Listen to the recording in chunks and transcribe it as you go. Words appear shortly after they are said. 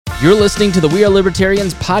You're listening to the We Are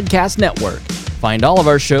Libertarians Podcast Network. Find all of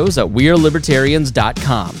our shows at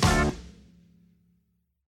wearelibertarians.com.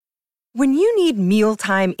 When you need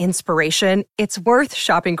mealtime inspiration, it's worth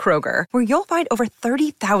shopping Kroger, where you'll find over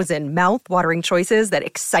 30,000 mouth-watering choices that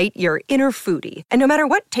excite your inner foodie. And no matter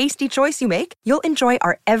what tasty choice you make, you'll enjoy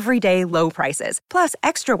our everyday low prices, plus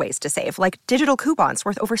extra ways to save, like digital coupons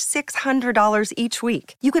worth over $600 each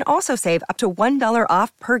week. You can also save up to $1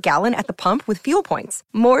 off per gallon at the pump with fuel points.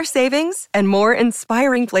 More savings and more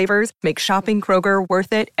inspiring flavors make shopping Kroger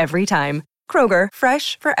worth it every time. Kroger,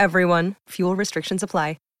 fresh for everyone. Fuel restrictions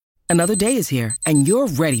apply. Another day is here, and you're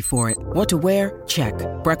ready for it. What to wear? Check.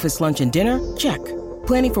 Breakfast, lunch, and dinner? Check.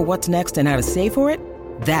 Planning for what's next and how to save for it?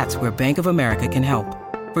 That's where Bank of America can help.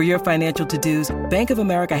 For your financial to-dos, Bank of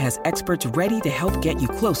America has experts ready to help get you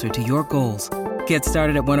closer to your goals. Get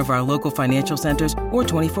started at one of our local financial centers or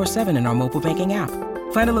 24/7 in our mobile banking app.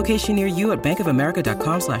 Find a location near you at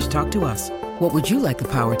bankofamerica.com/talktous. What would you like the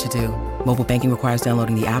power to do? Mobile banking requires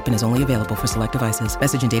downloading the app and is only available for select devices.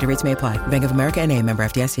 Message and data rates may apply. Bank of America N.A., member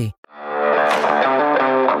FDIC.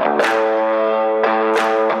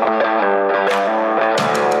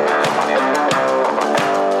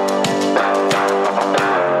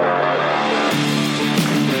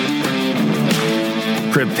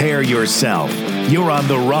 Prepare yourself. You're on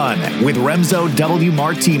the run with Remzo W.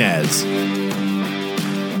 Martinez.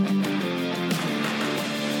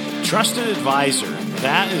 Trusted advisor.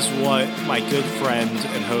 That is what my good friend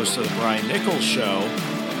and host of the Brian Nichols Show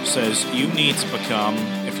says you need to become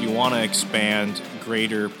if you want to expand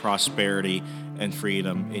greater prosperity and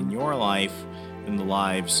freedom in your life and the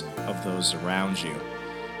lives of those around you.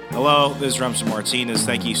 Hello, this is Remzo Martinez.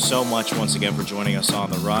 Thank you so much once again for joining us on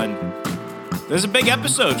The Run. This is a big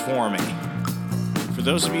episode for me. For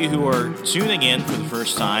those of you who are tuning in for the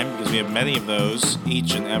first time, because we have many of those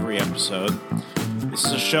each and every episode, this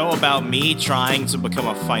is a show about me trying to become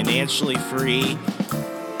a financially free,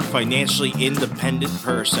 financially independent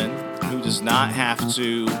person who does not have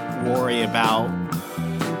to worry about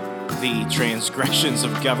the transgressions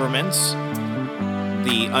of governments,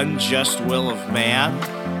 the unjust will of man,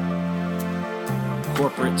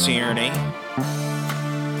 corporate tyranny,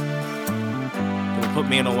 that will put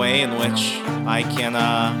me in a way in which I can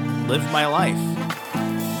live my life.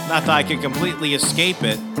 Not that I can completely escape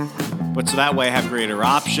it, but so that way I have greater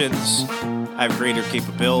options, I have greater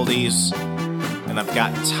capabilities, and I've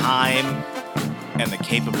got time and the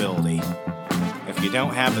capability. If you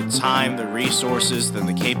don't have the time, the resources, then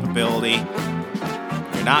the capability,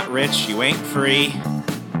 you're not rich, you ain't free,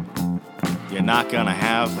 you're not gonna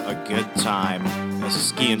have a good time, as a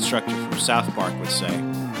ski instructor from South Park would say.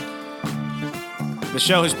 The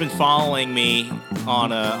show has been following me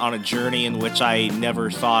on a journey in which I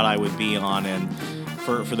never thought I would be on, and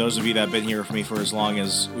for those of you that have been here with me for as long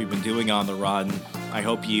as we've been doing On the Run, I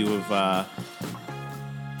hope you have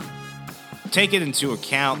taken into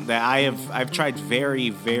account that I've tried very,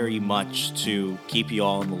 very much to keep you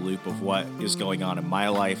all in the loop of what is going on in my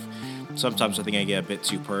life. Sometimes I think I get a bit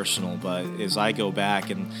too personal, but as I go back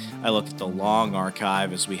and I look at the long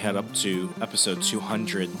archive as we head up to episode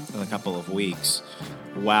 200 in a couple of weeks,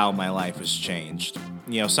 wow, my life has changed.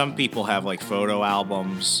 You know, some people have like photo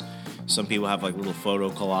albums. Some people have like little photo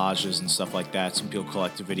collages and stuff like that. Some people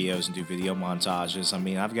collect the videos and do video montages. I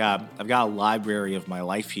mean, I've got a library of my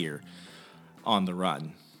life here on the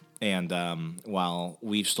run. And while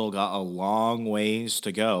we've still got a long ways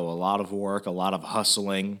to go, a lot of work, a lot of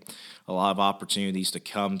hustling, a lot of opportunities to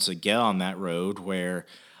come to get on that road where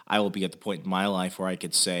I will be at the point in my life where I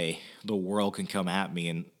could say the world can come at me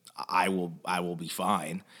and I will be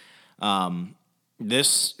fine.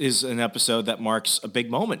 This is an episode that marks a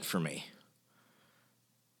big moment for me.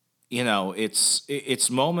 You know, it's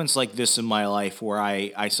moments like this in my life where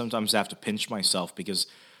I sometimes have to pinch myself because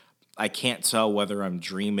I can't tell whether I'm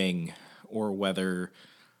dreaming or whether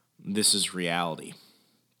this is reality.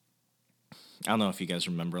 I don't know if you guys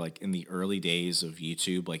remember, like in the early days of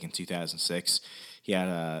YouTube, like in 2006, he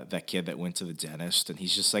had that kid that went to the dentist, and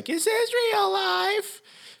he's just like, "Is this real life?"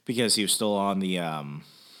 Because he was still on the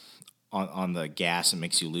on the gas and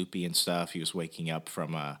makes you loopy and stuff. He was waking up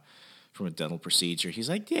from a dental procedure. He's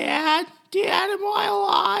like, Dad, am I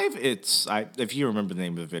alive? If you remember the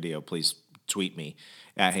name of the video, please tweet me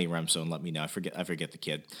at Hey Remzo and let me know. I forget the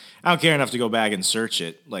kid. I don't care enough to go back and search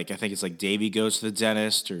it. Like, I think it's like Davey goes to the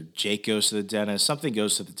dentist or Jake goes to the dentist. Something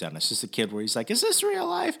goes to the dentist. It's a kid where he's like, is this real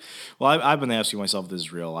life? Well, I've been asking myself if this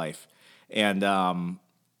is real life. And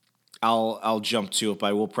I'll jump to it, but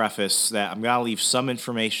I will preface that I'm going to leave some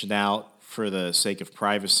information out for the sake of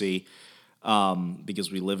privacy,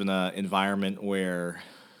 because we live in an environment where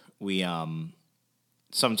we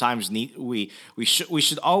sometimes we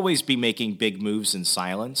should always be making big moves in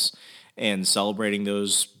silence and celebrating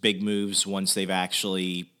those big moves once they've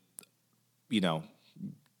actually,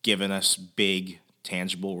 given us big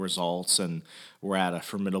tangible results and we're at a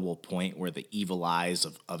formidable point where the evil eyes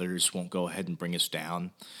of others won't go ahead and bring us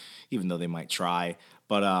down, even though they might try.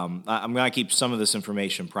 But I'm going to keep some of this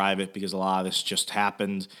information private because a lot of this just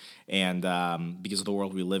happened, and because of the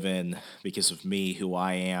world we live in, because of me, who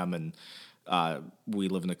I am, and we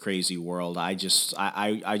live in a crazy world. I just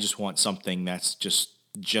want something that's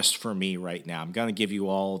just for me right now. I'm going to give you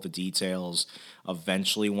all the details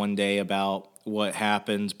eventually one day about what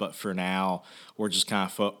happened, but for now, we're just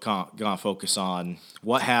kind of going to focus on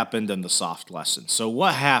what happened and the soft lesson. So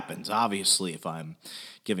what happened? Obviously, if I'm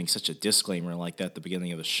giving such a disclaimer like that at the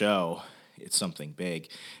beginning of the show, it's something big.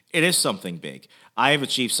 It is something big. I have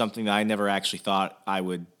achieved something that I never actually thought I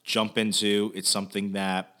would jump into. It's something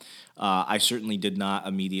that I certainly did not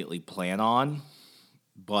immediately plan on,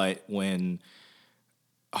 but when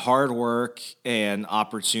hard work and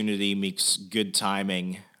opportunity meets good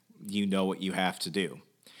timing, you know what you have to do.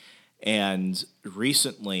 And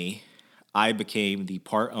recently, I became the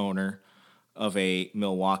part owner of a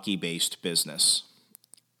Milwaukee-based business.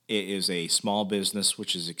 It is a small business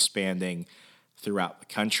which is expanding throughout the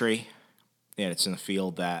country, and it's in a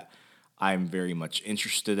field that I'm very much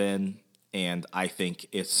interested in, and I think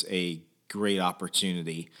it's a great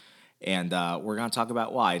opportunity. And we're going to talk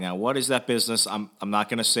about why. Now, what is that business? I'm not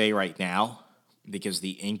going to say right now because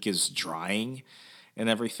the ink is drying and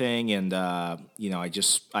everything. And, I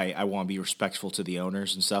want to be respectful to the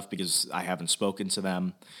owners and stuff because I haven't spoken to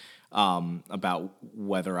them about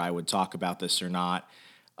whether I would talk about this or not.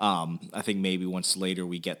 I think maybe once later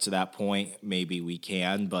we get to that point, maybe we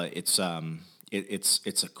can, but it's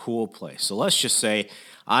a cool place. So let's just say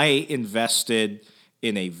I invested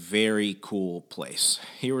in a very cool place.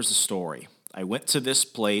 Here was the story. I went to this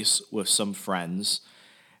place with some friends,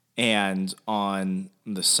 and on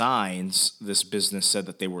the signs, this business said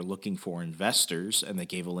that they were looking for investors, and they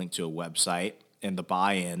gave a link to a website, and the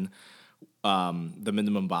buy-in, the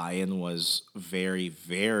minimum buy-in was very,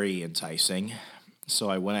 very enticing. So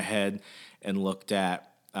I went ahead and looked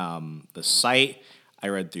at the site. I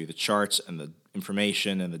read through the charts and the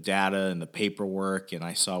information and the data and the paperwork, and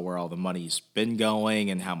I saw where all the money's been going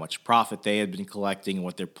and how much profit they had been collecting and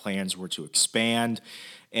what their plans were to expand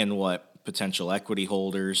and what potential equity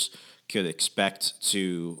holders could expect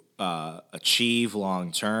to achieve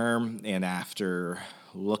long term. And after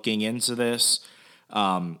looking into this,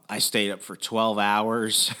 I stayed up for 12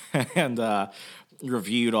 hours and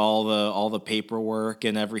reviewed all the paperwork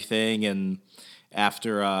and everything. And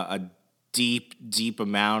after a deep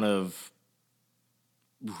amount of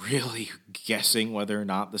really guessing whether or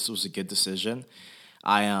not this was a good decision,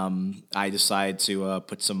 I decided to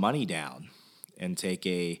put some money down and take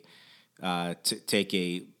a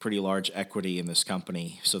pretty large equity in this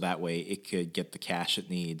company, so that way it could get the cash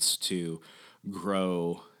it needs to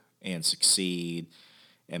grow and succeed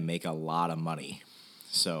and make a lot of money.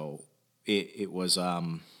 So it was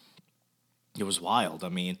wild. I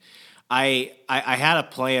mean, I had a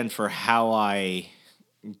plan for how I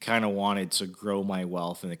kind of wanted to grow my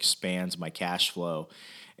wealth and expand my cash flow.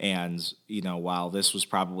 And, while this was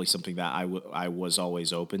probably something that I was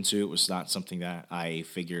always open to, it was not something that I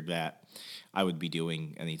figured that I would be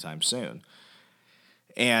doing anytime soon.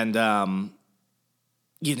 And,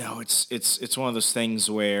 it's one of those things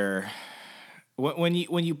where when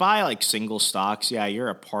you buy like single stocks, yeah, you're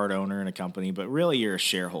a part owner in a company, but really you're a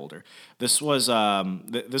shareholder. This was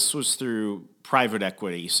through private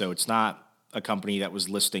equity, so it's not a company that was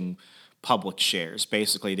listing public shares.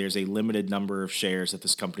 Basically, there's a limited number of shares that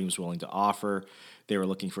this company was willing to offer. They were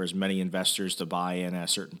looking for as many investors to buy in at a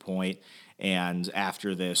certain point, and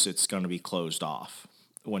after this, it's going to be closed off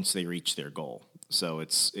once they reach their goal. So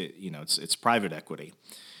it's private equity,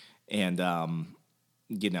 and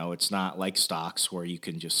it's not like stocks where you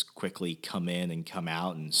can just quickly come in and come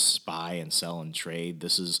out and buy and sell and trade.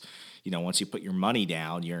 This is, once you put your money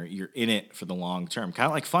down, you're in it for the long term. Kind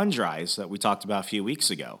of like Fundrise that we talked about a few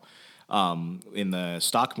weeks ago in the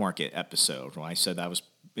stock market episode when I said I was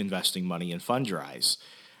investing money in Fundrise.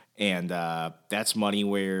 And that's money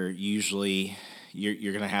where usually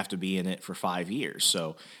you're going to have to be in it for 5 years.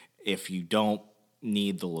 So if you don't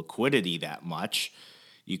need the liquidity that much,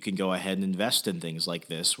 you can go ahead and invest in things like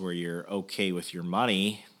this where you're okay with your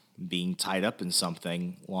money being tied up in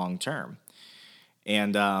something long term.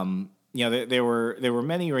 And there were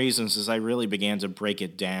many reasons as I really began to break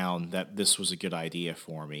it down that this was a good idea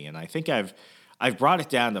for me. And I think I've I've brought it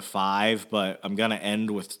down to 5, but I'm going to end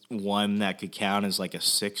with one that could count as like a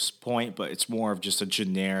 6 point, but it's more of just a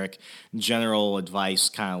generic, general advice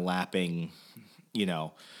kind of lapping,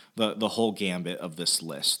 the whole gambit of this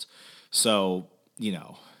list. So,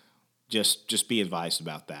 just be advised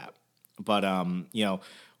about that. But, LB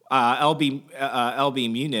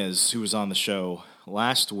Muniz, who was on the show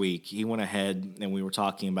last week, he went ahead and we were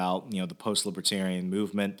talking about, the post-libertarian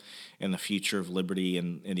movement and the future of liberty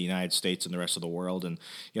in the United States and the rest of the world. And,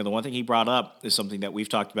 the one thing he brought up is something that we've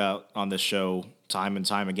talked about on this show time and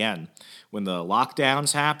time again. When the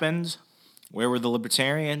lockdowns happened, where were the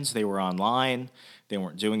libertarians? They were online. They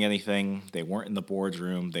weren't doing anything. They weren't in the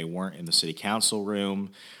boardroom. They weren't in the city council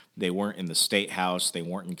room. They weren't in the state house. They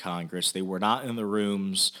weren't in Congress. They were not in the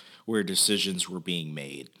rooms where decisions were being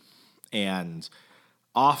made. And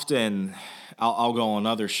often, I'll go on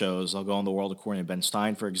other shows. I'll go on The World According to Ben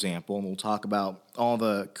Stein, for example, and we'll talk about all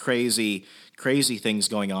the crazy things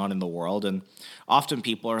going on in the world. And often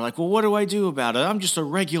people are like, well, what do I do about it? I'm just a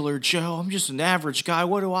regular Joe. I'm just an average guy.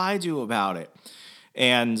 What do I do about it?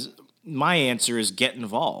 And my answer is get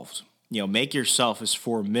involved. Make yourself as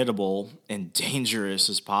formidable and dangerous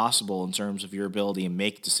as possible in terms of your ability to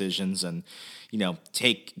make decisions and,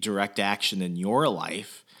 take direct action in your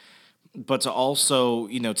life. But to also,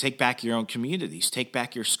 take back your own communities, take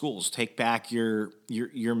back your schools, take back your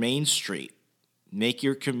main street, make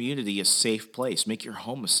your community a safe place, make your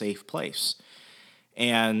home a safe place.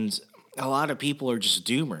 And a lot of people are just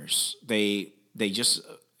doomers. They just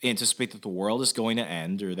anticipate that the world is going to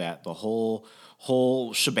end or that the whole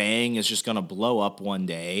shebang is just going to blow up one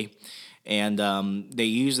day. And they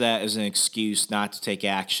use that as an excuse not to take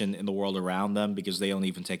action in the world around them because they don't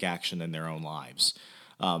even take action in their own lives.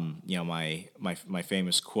 My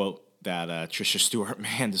famous quote that Tricia Stewart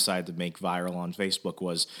Mann decided to make viral on Facebook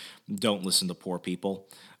was, don't listen to poor people.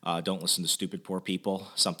 Don't listen to stupid poor people,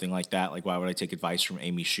 something like that. Like, why would I take advice from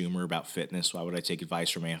Amy Schumer about fitness? Why would I take advice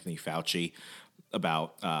from Anthony Fauci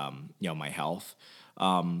about, my health?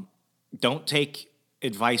 Don't take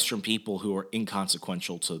advice from people who are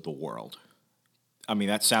inconsequential to the world. I mean,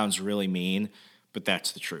 that sounds really mean, but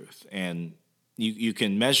that's the truth. And you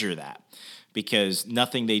can measure that because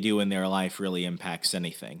nothing they do in their life really impacts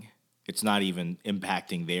anything. It's not even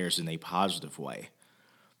impacting theirs in a positive way.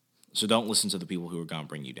 So don't listen to the people who are going to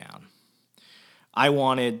bring you down. I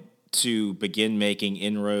wanted to begin making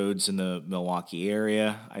inroads in the Milwaukee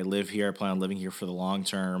area. I live here. I plan on living here for the long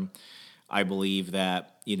term. I believe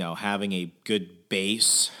that, having a good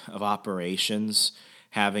base of operations,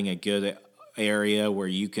 having a good area where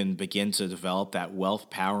you can begin to develop that wealth,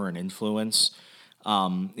 power, and influence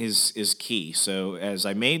is key. So as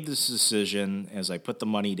I made this decision, as I put the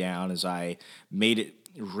money down, as I made it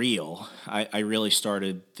real, I really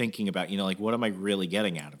started thinking about, what am I really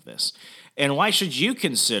getting out of this? And why should you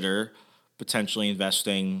consider potentially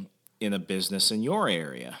investing in a business in your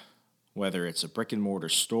area? Whether it's a brick and mortar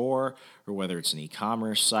store or whether it's an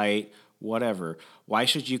e-commerce site, whatever. Why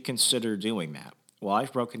should you consider doing that? Well,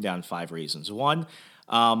 I've broken down 5 reasons. One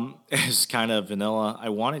is kind of vanilla. I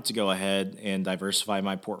wanted to go ahead and diversify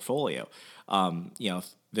my portfolio.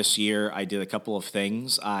 This year I did a couple of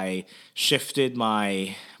things. I shifted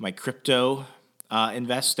my crypto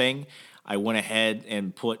investing. I went ahead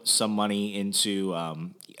and put some money into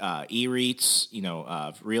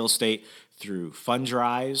e-REITs, real estate through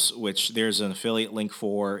Fundrise, which there's an affiliate link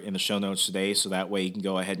for in the show notes today. So that way you can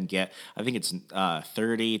go ahead and get, I think it's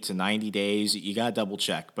 30 to 90 days. You got to double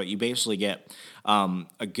check, but you basically get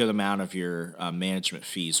a good amount of your management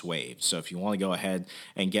fees waived. So if you want to go ahead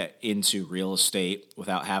and get into real estate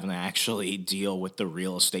without having to actually deal with the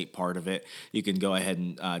real estate part of it, you can go ahead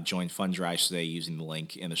and join Fundrise today using the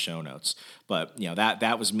link in the show notes. But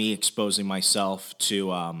that was me exposing myself to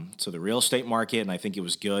the real estate market, and I think it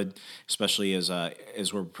was good, especially as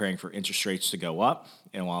we're preparing for interest rates to go up.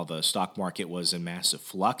 And while the stock market was in massive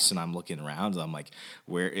flux, and I'm looking around, and I'm like,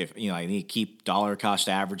 I need to keep dollar cost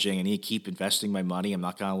averaging, I need to keep investing my money. I'm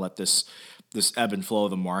not going to let this ebb and flow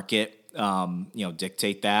of the market,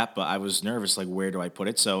 dictate that. But I was nervous, like, where do I put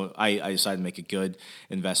it? So I decided to make a good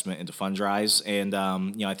investment into Fundrise, and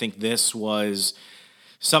I think this was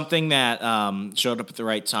something that showed up at the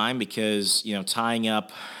right time because tying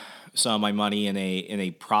up some of my money in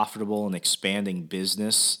a profitable and expanding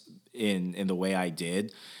business in the way I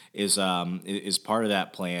did is part of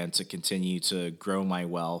that plan to continue to grow my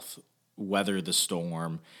wealth, weather the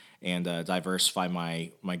storm, and diversify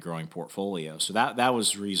my growing portfolio. So that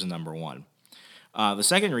was reason number one. The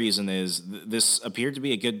second reason is this appeared to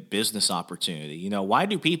be a good business opportunity. Why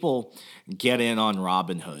do people get in on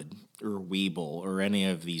Robinhood? or Webull or any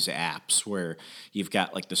of these apps where you've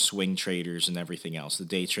got like the swing traders and everything else, the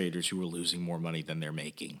day traders who are losing more money than they're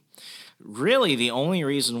making. Really, the only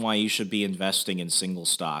reason why you should be investing in single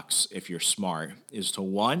stocks, if you're smart, is to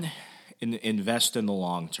one, invest in the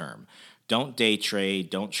long term. Don't day trade.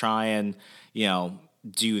 Don't try and,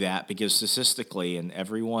 do that, because statistically, and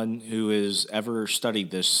everyone who has ever studied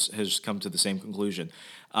this has come to the same conclusion.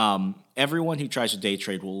 Everyone who tries to day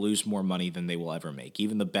trade will lose more money than they will ever make.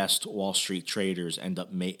 Even the best Wall Street traders end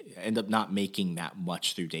up not making that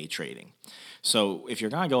much through day trading. So if you're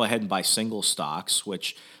going to go ahead and buy single stocks,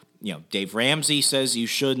 which, Dave Ramsey says you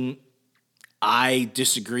shouldn't, I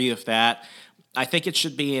disagree with that. I think it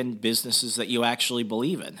should be in businesses that you actually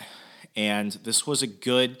believe in. And this was a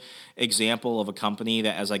good example of a company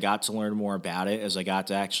that, as I got to learn more about it, as I got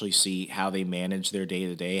to actually see how they manage their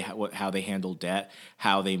day-to-day, how they handle debt,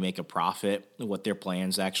 how they make a profit, what their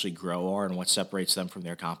plans to actually grow are, and what separates them from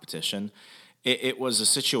their competition, it was a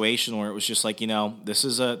situation where it was just like, this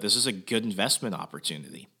is a good investment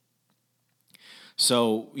opportunity.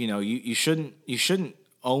 So, you shouldn't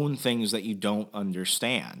own things that you don't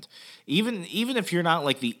understand, even if you're not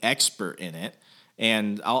like the expert in it.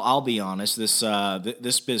 And I'll be honest,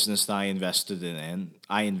 this business that I invested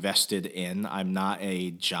in, I'm not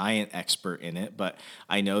a giant expert in it, but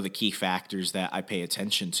I know the key factors that I pay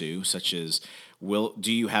attention to, such as,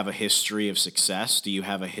 do you have a history of success? Do you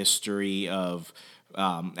have a history of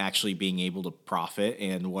actually being able to profit,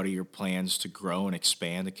 and what are your plans to grow and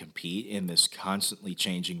expand and compete in this constantly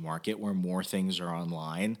changing market where more things are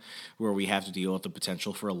online, where we have to deal with the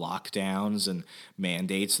potential for lockdowns and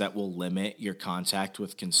mandates that will limit your contact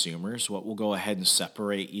with consumers? What will go ahead and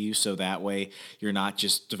separate you so that way you're not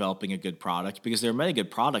just developing a good product, because there are many good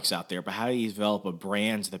products out there, but how do you develop a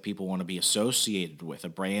brand that people want to be associated with, a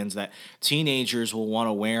brand that teenagers will want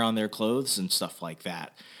to wear on their clothes and stuff like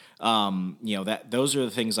that? Those are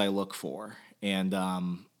the things I look for, and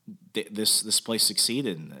this place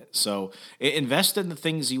succeeded in it. So invest in the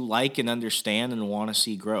things you like and understand and want to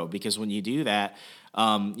see grow, because when you do that,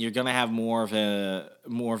 you're going to have more of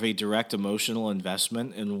a direct emotional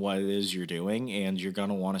investment in what it is you're doing, and you're going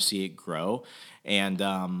to want to see it grow. And,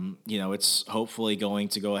 it's hopefully going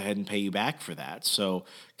to go ahead and pay you back for that. So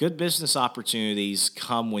good business opportunities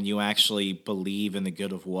come when you actually believe in the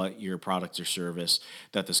good of what your product or service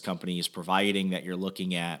that this company is providing, that you're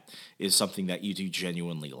looking at, is something that you do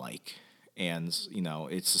genuinely like. And,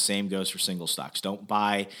 it's the same goes for single stocks. Don't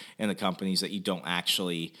buy in the companies that you don't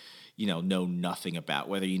actually know nothing about.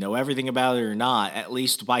 Whether you know everything about it or not, at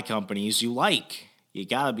least buy companies you like. You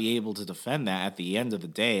got to be able to defend that at the end of the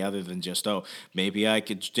day, other than just, maybe I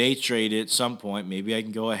could day trade it at some point. Maybe I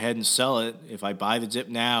can go ahead and sell it. If I buy the dip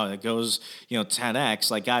now and it goes, 10x,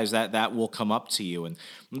 like, guys, that will come up to you. And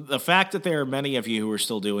the fact that there are many of you who are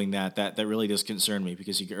still doing that really does concern me,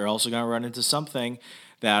 because you're also going to run into something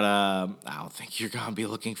that I don't think you're going to be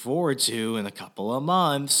looking forward to in a couple of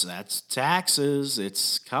months. That's taxes.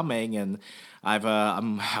 It's coming, and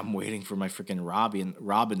I'm waiting for my freaking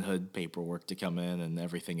Robinhood paperwork to come in and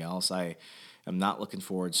everything else. I am not looking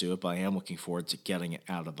forward to it, but I am looking forward to getting it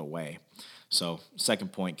out of the way. So,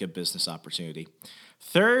 second point, good business opportunity.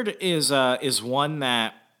 Third is one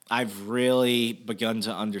that I've really begun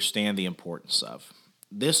to understand the importance of.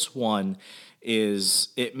 This one is,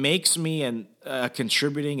 it makes me a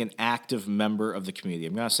contributing and active member of the community.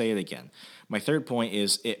 I'm going to say it again. My third point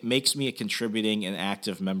is, it makes me a contributing and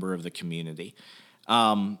active member of the community.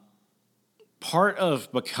 Part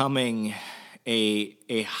of becoming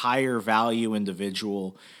a higher value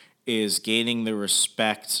individual is gaining the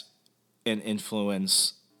respect and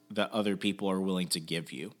influence that other people are willing to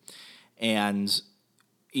give you. And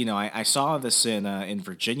I saw this in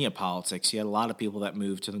Virginia politics. You had a lot of people that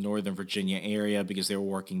moved to the Northern Virginia area because they were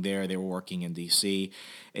working there. They were working in D.C.,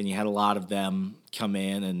 and you had a lot of them come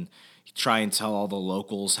in and try and tell all the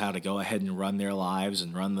locals how to go ahead and run their lives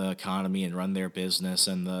and run the economy and run their business.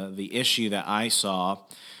 And the issue that I saw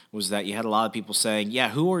was that you had a lot of people saying, yeah,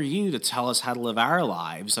 who are you to tell us how to live our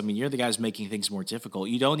lives? I mean, you're the guys making things more difficult.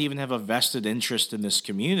 You don't even have a vested interest in this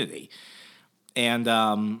community. And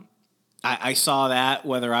I saw that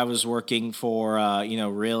whether I was working for,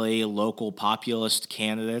 really local populist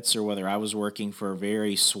candidates, or whether I was working for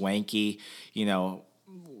very swanky,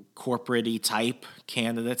 corporate-y type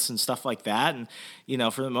candidates and stuff like that. And,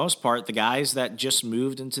 for the most part, the guys that just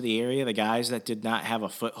moved into the area, the guys that did not have a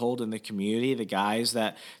foothold in the community, the guys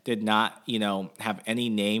that did not, have any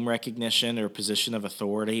name recognition or position of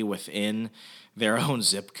authority within their own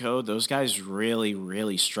zip code, those guys really,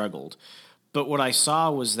 really struggled. But what I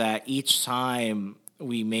saw was that each time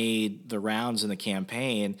we made the rounds in the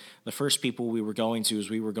campaign, the first people we were going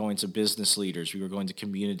to business leaders, we were going to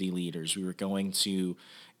community leaders, we were going to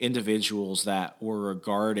individuals that were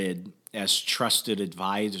regarded as trusted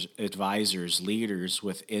advisors, leaders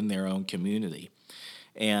within their own community.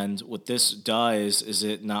 And what this does is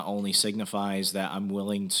it not only signifies that I'm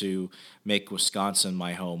willing to make Wisconsin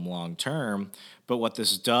my home long term, but what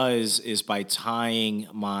this does is by tying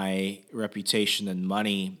my reputation and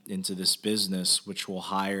money into this business, which will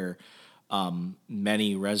hire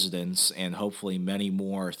many residents and hopefully many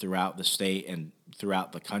more throughout the state and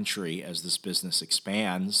throughout the country as this business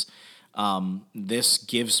expands, this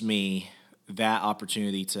gives me that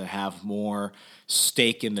opportunity to have more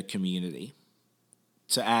stake in the community,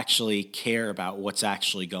 to actually care about what's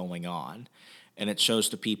actually going on. And it shows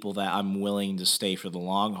to people that I'm willing to stay for the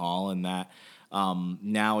long haul, and that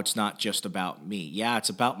now it's not just about me. Yeah, it's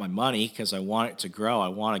about my money because I want it to grow. I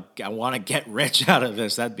want to get rich out of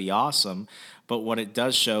this. That'd be awesome. But what it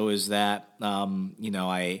does show is that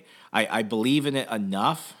I believe in it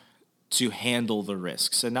enough to handle the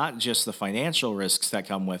risks, and not just the financial risks that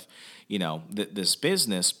come with this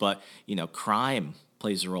business, but crime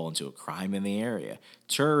plays a role into it. Crime in the area,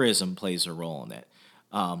 tourism plays a role in it.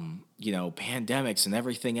 Pandemics and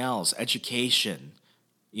everything else, education,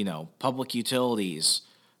 public utilities,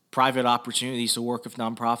 private opportunities to work with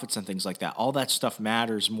nonprofits and things like that. All that stuff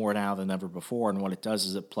matters more now than ever before. And what it does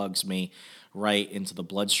is it plugs me right into the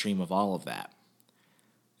bloodstream of all of that.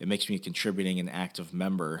 It makes me a contributing and active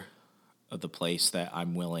member of the place that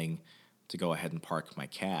I'm willing to go ahead and park my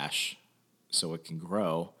cash so it can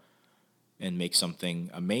grow and make something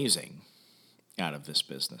amazing out of this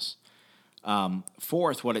business.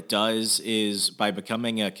 Fourth, what it does is by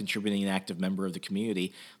becoming a contributing and active member of the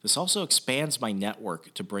community, this also expands my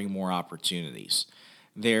network to bring more opportunities.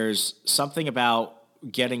 There's something about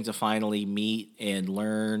getting to finally meet and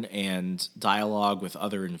learn and dialogue with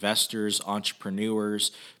other investors,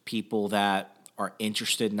 entrepreneurs, people that are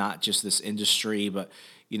interested, not just this industry, but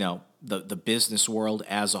the business world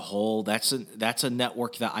as a whole. That's a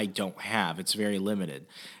network that I don't have. It's very limited.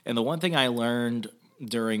 And the one thing I learned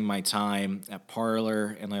during my time at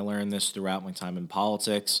Parler, and I learned this throughout my time in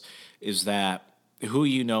politics, is that who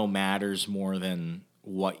you know matters more than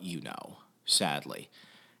what you know, sadly.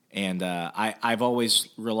 And I've always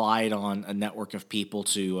relied on a network of people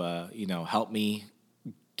to help me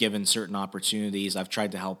given certain opportunities. I've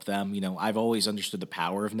tried to help them. I've always understood the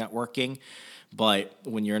power of networking. But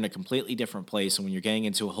when you're in a completely different place and when you're getting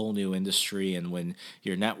into a whole new industry and when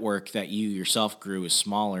your network that you yourself grew is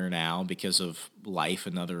smaller now because of life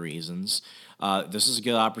and other reasons, this is a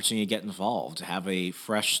good opportunity to get involved, to have a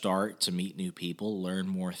fresh start, to meet new people, learn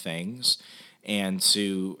more things, and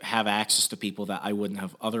to have access to people that I wouldn't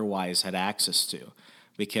have otherwise had access to.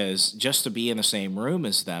 Because just to be in the same room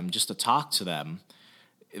as them, just to talk to them,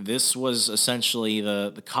 this was essentially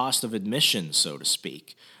the cost of admission, so to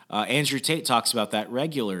speak. Andrew Tate talks about that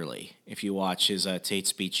regularly. If you watch his Tate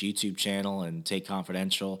Speech YouTube channel and Tate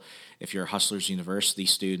Confidential, if you're a Hustlers University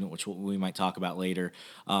student, which we might talk about later,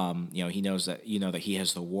 he knows that that he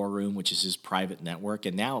has the War Room, which is his private network,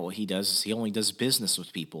 and now what he does is he only does business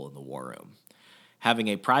with people in the War Room. Having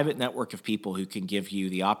a private network of people who can give you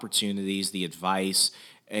the opportunities, the advice,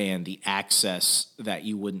 and the access that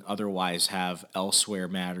you wouldn't otherwise have elsewhere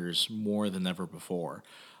matters more than ever before.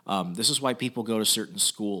 This is why people go to certain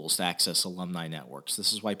schools to access alumni networks.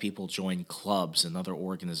 This is why people join clubs and other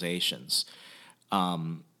organizations,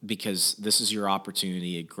 because this is your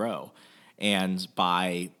opportunity to grow. And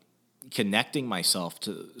by connecting myself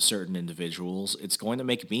to certain individuals, it's going to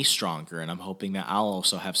make me stronger, and I'm hoping that I'll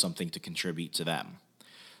also have something to contribute to them.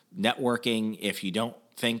 Networking, if you don't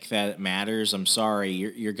think that it matters, I'm sorry,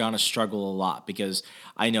 you're going to struggle a lot, because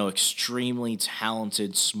I know extremely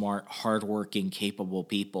talented, smart, hardworking, capable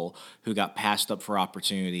people who got passed up for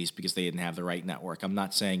opportunities because they didn't have the right network. I'm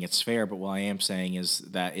not saying it's fair, but what I am saying is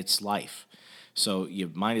that it's life. So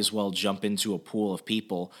you might as well jump into a pool of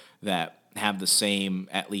people that have the same,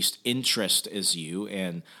 at least, interest as you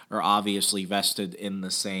and are obviously vested in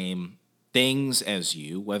the same things as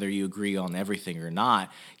you, whether you agree on everything or not.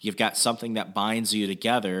 You've got something that binds you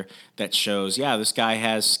together that shows, yeah, this guy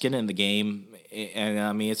has skin in the game, and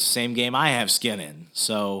I mean, it's the same game I have skin in.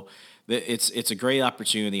 So it's a great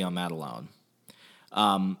opportunity on that alone.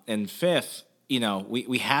 And fifth,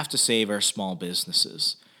 we have to save our small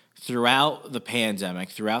businesses. Throughout the pandemic,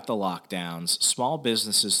 throughout the lockdowns, small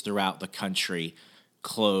businesses throughout the country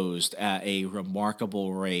closed at a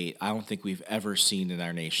remarkable rate I don't think we've ever seen in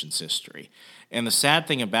our nation's history. And the sad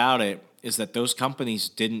thing about it is that those companies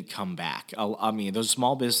didn't come back. I mean, those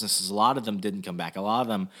small businesses, a lot of them didn't come back. A lot of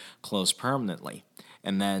them closed permanently.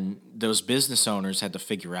 And then those business owners had to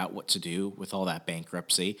figure out what to do with all that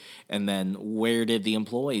bankruptcy. And then where did the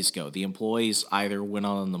employees go? The employees either went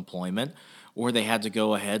on unemployment or they had to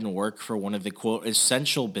go ahead and work for one of the, quote,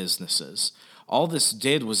 essential businesses. All this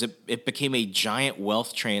did was it became a giant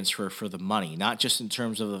wealth transfer for the money, not just in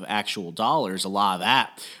terms of the actual dollars. A lot of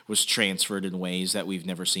that was transferred in ways that we've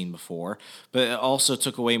never seen before, but it also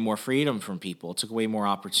took away more freedom from people. It took away more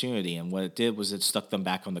opportunity, and what it did was it stuck them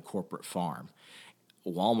back on the corporate farm.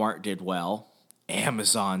 Walmart did well.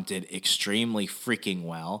 Amazon did extremely freaking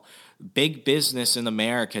well. Big business in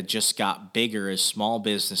America just got bigger as small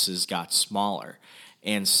businesses got smaller.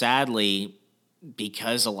 And sadly,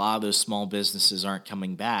 because a lot of those small businesses aren't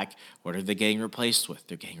coming back, what are they getting replaced with?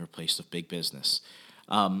 They're getting replaced with big business.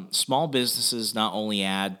 Small businesses not only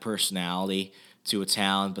add personality to a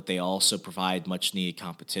town, but they also provide much needed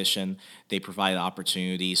competition. They provide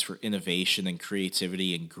opportunities for innovation and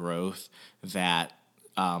creativity and growth that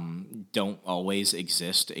don't always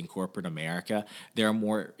exist in corporate America. They're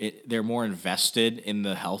more invested in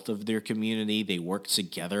the health of their community. They work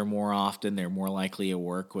together more often. They're more likely to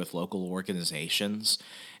work with local organizations.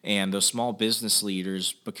 And those small business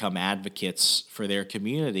leaders become advocates for their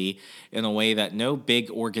community in a way that no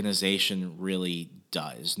big organization really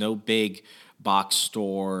does. No big box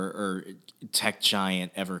store or tech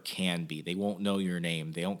giant ever can be. They won't know your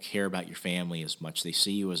name. They don't care about your family as much. They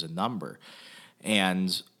see you as a number.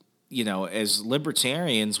 And, you know, as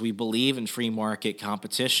libertarians, we believe in free market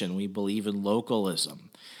competition. We believe in localism.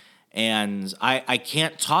 And I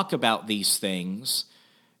can't talk about these things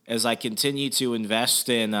as I continue to invest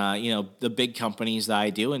in, the big companies that I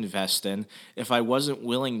do invest in, if I wasn't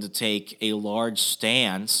willing to take a large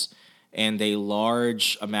stance and a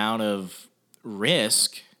large amount of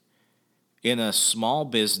risk in a small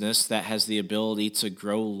business that has the ability to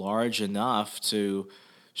grow large enough to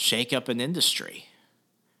shake up an industry.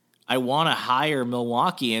 I want to hire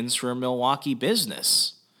Milwaukeeans for a Milwaukee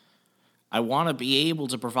business. I want to be able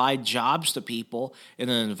to provide jobs to people in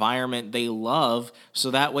an environment they love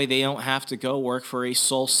so that way they don't have to go work for a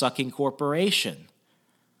soul-sucking corporation.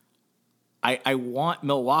 I want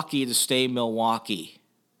Milwaukee to stay Milwaukee.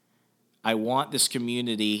 I want this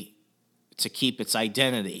community to keep its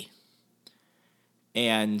identity.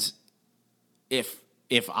 And if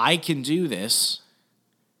I can do this,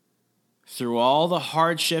 through all the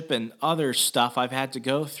hardship and other stuff I've had to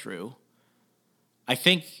go through, I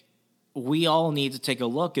think we all need to take a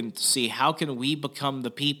look and see how can we become the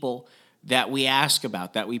people that we ask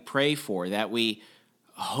about, that we pray for, that we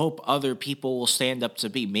hope other people will stand up to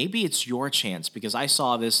be. Maybe it's your chance, because I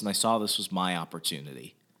saw this and I saw this was my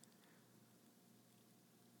opportunity.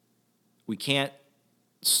 We can't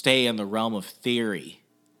stay in the realm of theory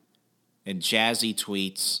and jazzy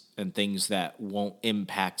tweets and things that won't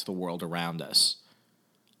impact the world around us.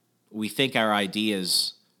 We think our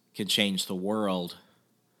ideas can change the world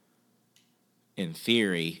in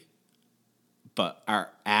theory, but our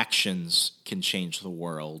actions can change the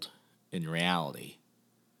world in reality.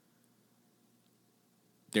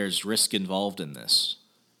 There's risk involved in this.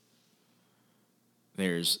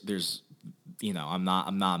 There's I'm not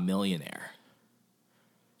a millionaire.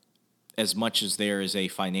 As much as there is a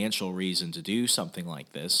financial reason to do something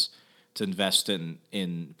like this, to invest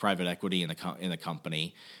in private equity in a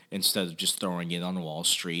company instead of just throwing it on Wall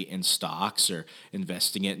Street in stocks or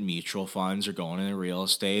investing it in mutual funds or going into real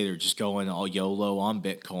estate or just going all YOLO on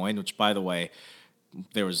Bitcoin, which, by the way,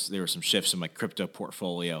 there were some shifts in my crypto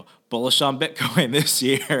portfolio. Bullish on Bitcoin this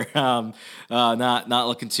year. Not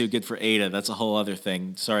looking too good for ADA. That's a whole other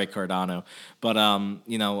thing. Sorry, Cardano. But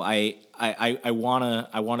I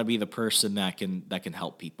wanna be the person that can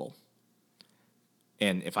help people.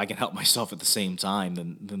 And if I can help myself at the same time,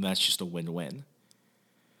 then that's just a win-win.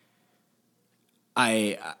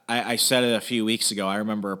 I said it a few weeks ago. I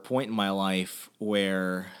remember a point in my life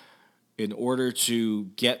where, in order to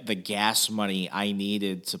get the gas money I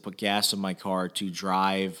needed to put gas in my car to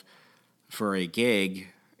drive for a gig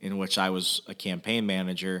in which I was a campaign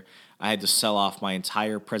manager, I had to sell off my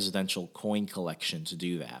entire presidential coin collection to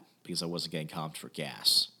do that because I wasn't getting comped for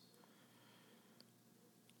gas.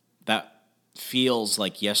 That feels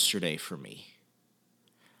like yesterday for me.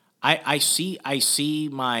 I see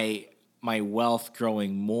my wealth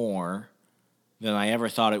growing more than I ever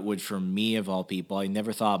thought it would for me, of all people. I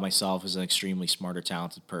never thought of myself as an extremely smart or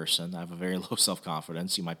talented person. I have a very low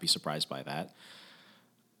self-confidence. You might be surprised by that.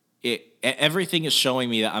 Everything is showing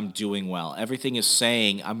me that I'm doing well. Everything is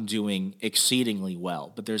saying I'm doing exceedingly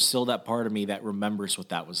well. But there's still that part of me that remembers what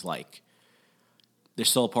that was like. There's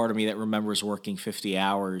still a part of me that remembers working 50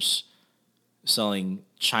 hours selling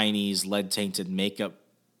Chinese lead-tainted makeup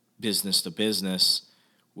business to business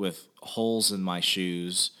with holes in my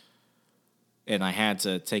shoes, and I had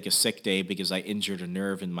to take a sick day because I injured a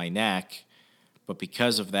nerve in my neck. But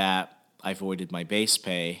because of that, I voided my base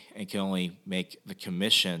pay and can only make the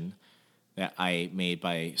commission that I made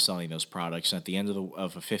by selling those products. And at the end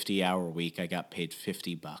of a 50-hour week, I got paid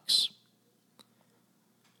 $50.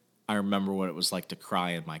 I remember what it was like to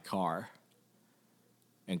cry in my car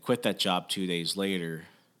and quit that job 2 days later,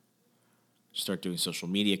 start doing social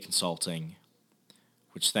media consulting,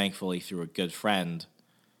 which thankfully through a good friend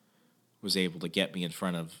was able to get me in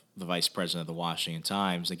front of the vice president of the Washington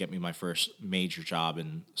Times and get me my first major job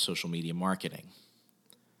in social media marketing.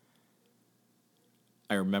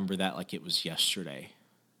 I remember that like it was yesterday.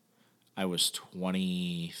 I was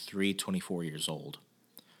 23, 24 years old.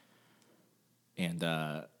 And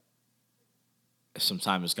some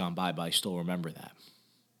time has gone by, but I still remember that.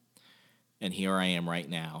 And here I am right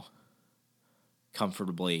now,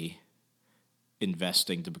 comfortably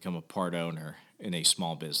investing to become a part owner in a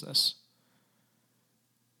small business.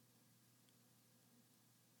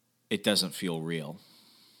 It doesn't feel real.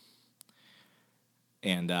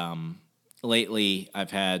 And lately,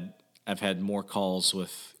 I've had more calls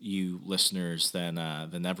with you listeners than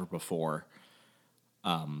ever before.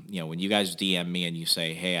 When you guys DM me and you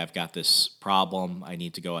say, "Hey, I've got this problem. I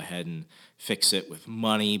need to go ahead and fix it with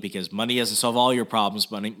money," because money doesn't solve all your problems.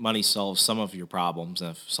 Money solves some of your problems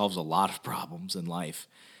and solves a lot of problems in life.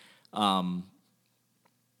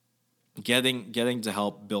 Getting to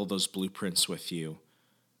help build those blueprints with you.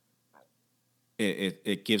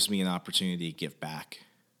 It gives me an opportunity to give back.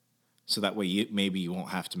 So that way maybe you won't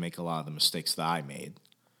have to make a lot of the mistakes that I made.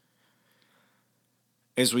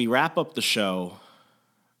 As we wrap up the show,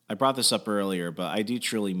 I brought this up earlier, but I do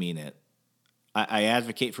truly mean it. I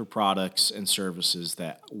advocate for products and services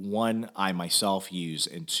that, one, I myself use,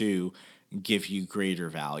 and two, give you greater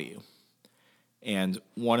value. And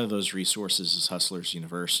one of those resources is Hustlers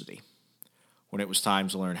University. When it was time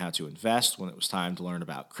to learn how to invest, when it was time to learn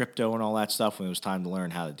about crypto and all that stuff, when it was time to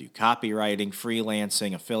learn how to do copywriting,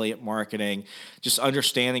 freelancing, affiliate marketing, just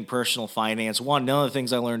understanding personal finance. One, none of the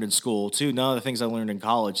things I learned in school. Two, none of the things I learned in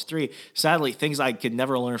college. Three, sadly, things I could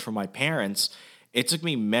never learn from my parents. It took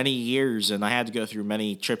me many years, and I had to go through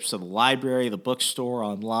many trips to the library, the bookstore,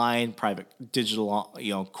 online, private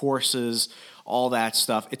digital, courses, all that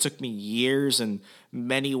stuff. It took me years and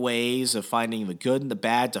many ways of finding the good and the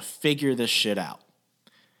bad to figure this shit out.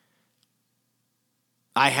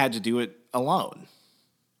 I had to do it alone.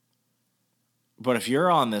 But if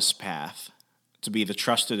you're on this path to be the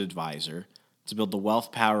trusted advisor, to build the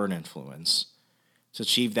wealth, power, and influence, to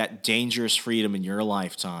achieve that dangerous freedom in your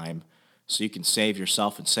lifetime so you can save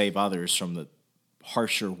yourself and save others from the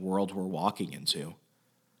harsher world we're walking into,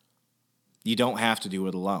 you don't have to do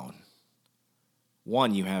it alone.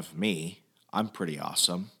 One, you have me. I'm pretty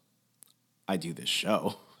awesome. I do this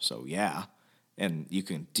show, so yeah. And you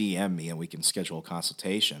can DM me and we can schedule a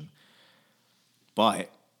consultation.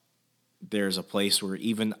 But there's a place where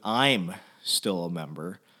even I'm still a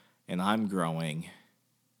member and I'm growing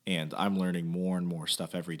and I'm learning more and more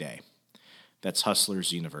stuff every day. That's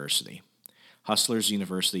Hustlers University. Hustlers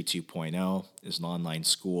University 2.0 is an online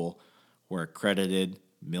school where accredited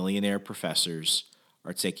millionaire professors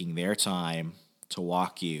are taking their time to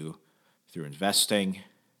walk you through investing,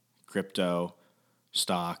 crypto,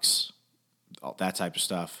 stocks, all that type of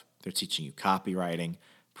stuff. They're teaching you copywriting,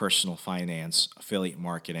 personal finance, affiliate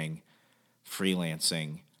marketing,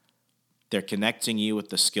 freelancing. They're connecting you with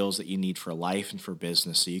the skills that you need for life and for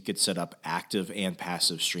business so you could set up active and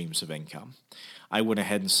passive streams of income. I went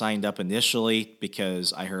ahead and signed up initially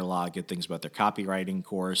because I heard a lot of good things about their copywriting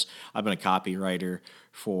course. I've been a copywriter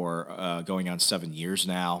for going on 7 years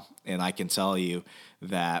now, and I can tell you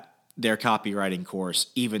that their copywriting course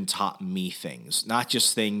even taught me things, not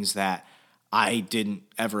just things that I didn't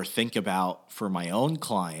ever think about for my own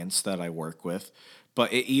clients that I work with,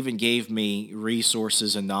 but it even gave me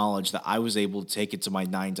resources and knowledge that I was able to take into my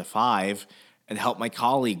 9 to 5 and help my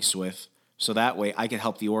colleagues with. So that way I could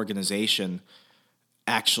help the organization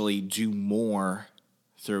actually do more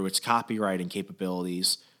through its copywriting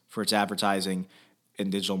capabilities for its advertising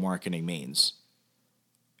and digital marketing means.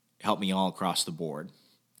 Help me all across the board.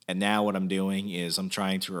 And now what I'm doing is I'm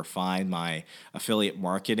trying to refine my affiliate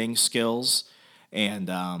marketing skills. And,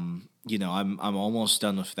 I'm almost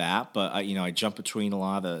done with that. But, I jump between a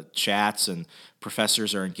lot of the chats, and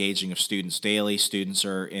professors are engaging with students daily. Students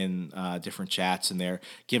are in different chats, and they're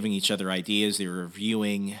giving each other ideas. They're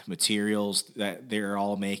reviewing materials that they're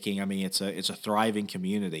all making. I mean, it's a thriving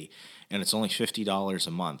community, and it's only $50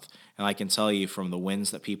 a month. And I can tell you from the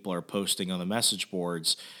wins that people are posting on the message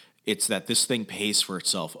boards, It's that this thing pays for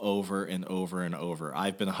itself over and over and over.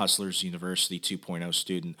 I've been a Hustlers University 2.0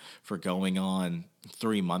 student for going on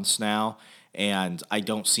 3 months now, and I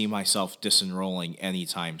don't see myself disenrolling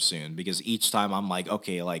anytime soon, because each time I'm like,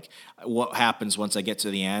 okay, like what happens once I get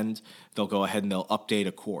to the end? They'll go ahead and they'll update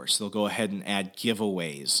a course. They'll go ahead and add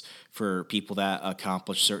giveaways for people that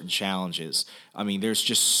accomplish certain challenges. I mean, there's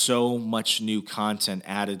just so much new content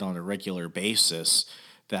added on a regular basis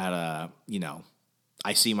that,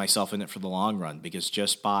 I see myself in it for the long run, because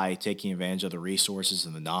just by taking advantage of the resources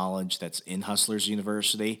and the knowledge that's in Hustlers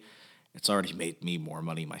University, it's already made me more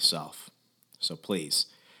money myself. So please,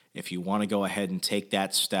 if you want to go ahead and take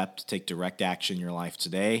that step to take direct action in your life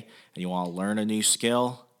today, and you want to learn a new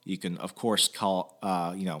skill, you can, of course,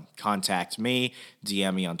 contact me,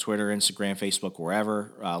 DM me on Twitter, Instagram, Facebook,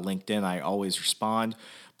 wherever, LinkedIn. I always respond.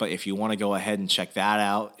 But if you want to go ahead and check that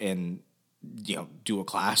out and, do a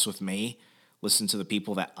class with me, listen to the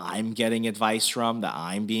people that I'm getting advice from, that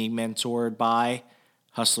I'm being mentored by,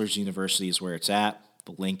 Hustlers University is where it's at.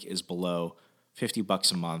 The link is below.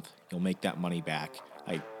 $50 a month. You'll make that money back.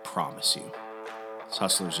 I promise you. It's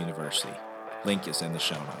Hustlers University. Link is in the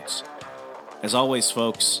show notes. As always,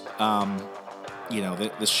 folks,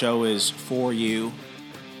 the show is for you,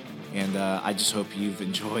 and I just hope you've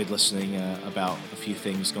enjoyed listening about a few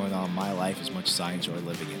things going on in my life as much as I enjoy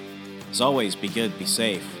living it. As always, be good, be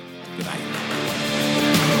safe. Good night.